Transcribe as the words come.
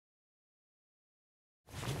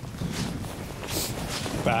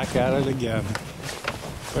Back at it again.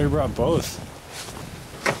 We brought both.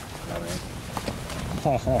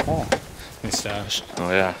 Nice stash.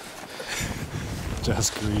 Oh yeah.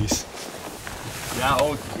 Just grease. Yeah,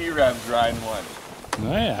 old T-Rev's riding one.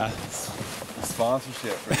 Oh yeah.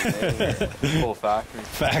 Sponsorship for the day. Full factory.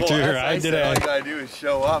 Factory ride today. All you gotta do is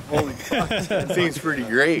show up. Holy fuck. That seems pretty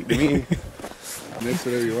great to me. Mix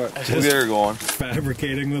whatever you want. We'll get her going.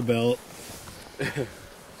 Fabricating the belt.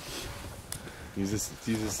 He's a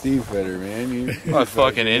Steve fitter, man. Let's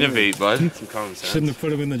fucking innovate, bud. Some common sense. Shouldn't have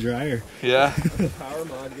put him in the dryer. Yeah. Power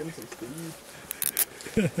mod, give him some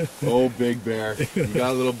Steve. Oh, Big Bear. You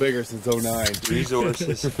got a little bigger since 09.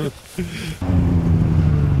 Resources.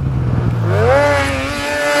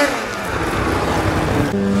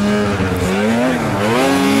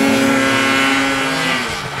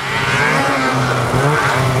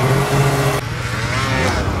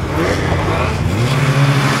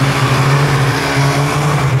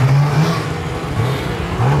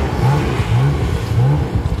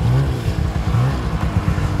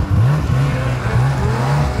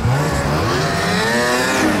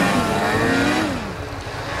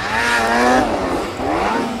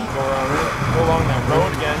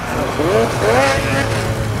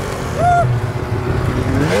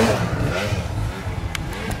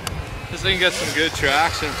 This thing gets some good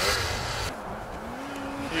traction.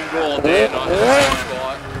 You can go all day and not hit the same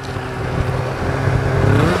spot.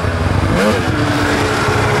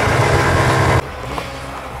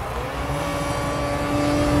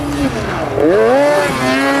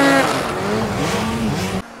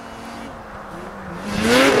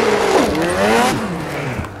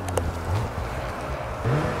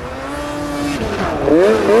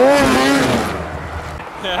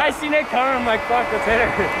 I seen it coming, I'm like, fuck, let's hit her.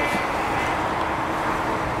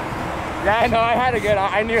 Yeah, no, I had a good,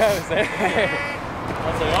 I knew I was there.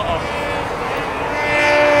 I was like, uh-oh.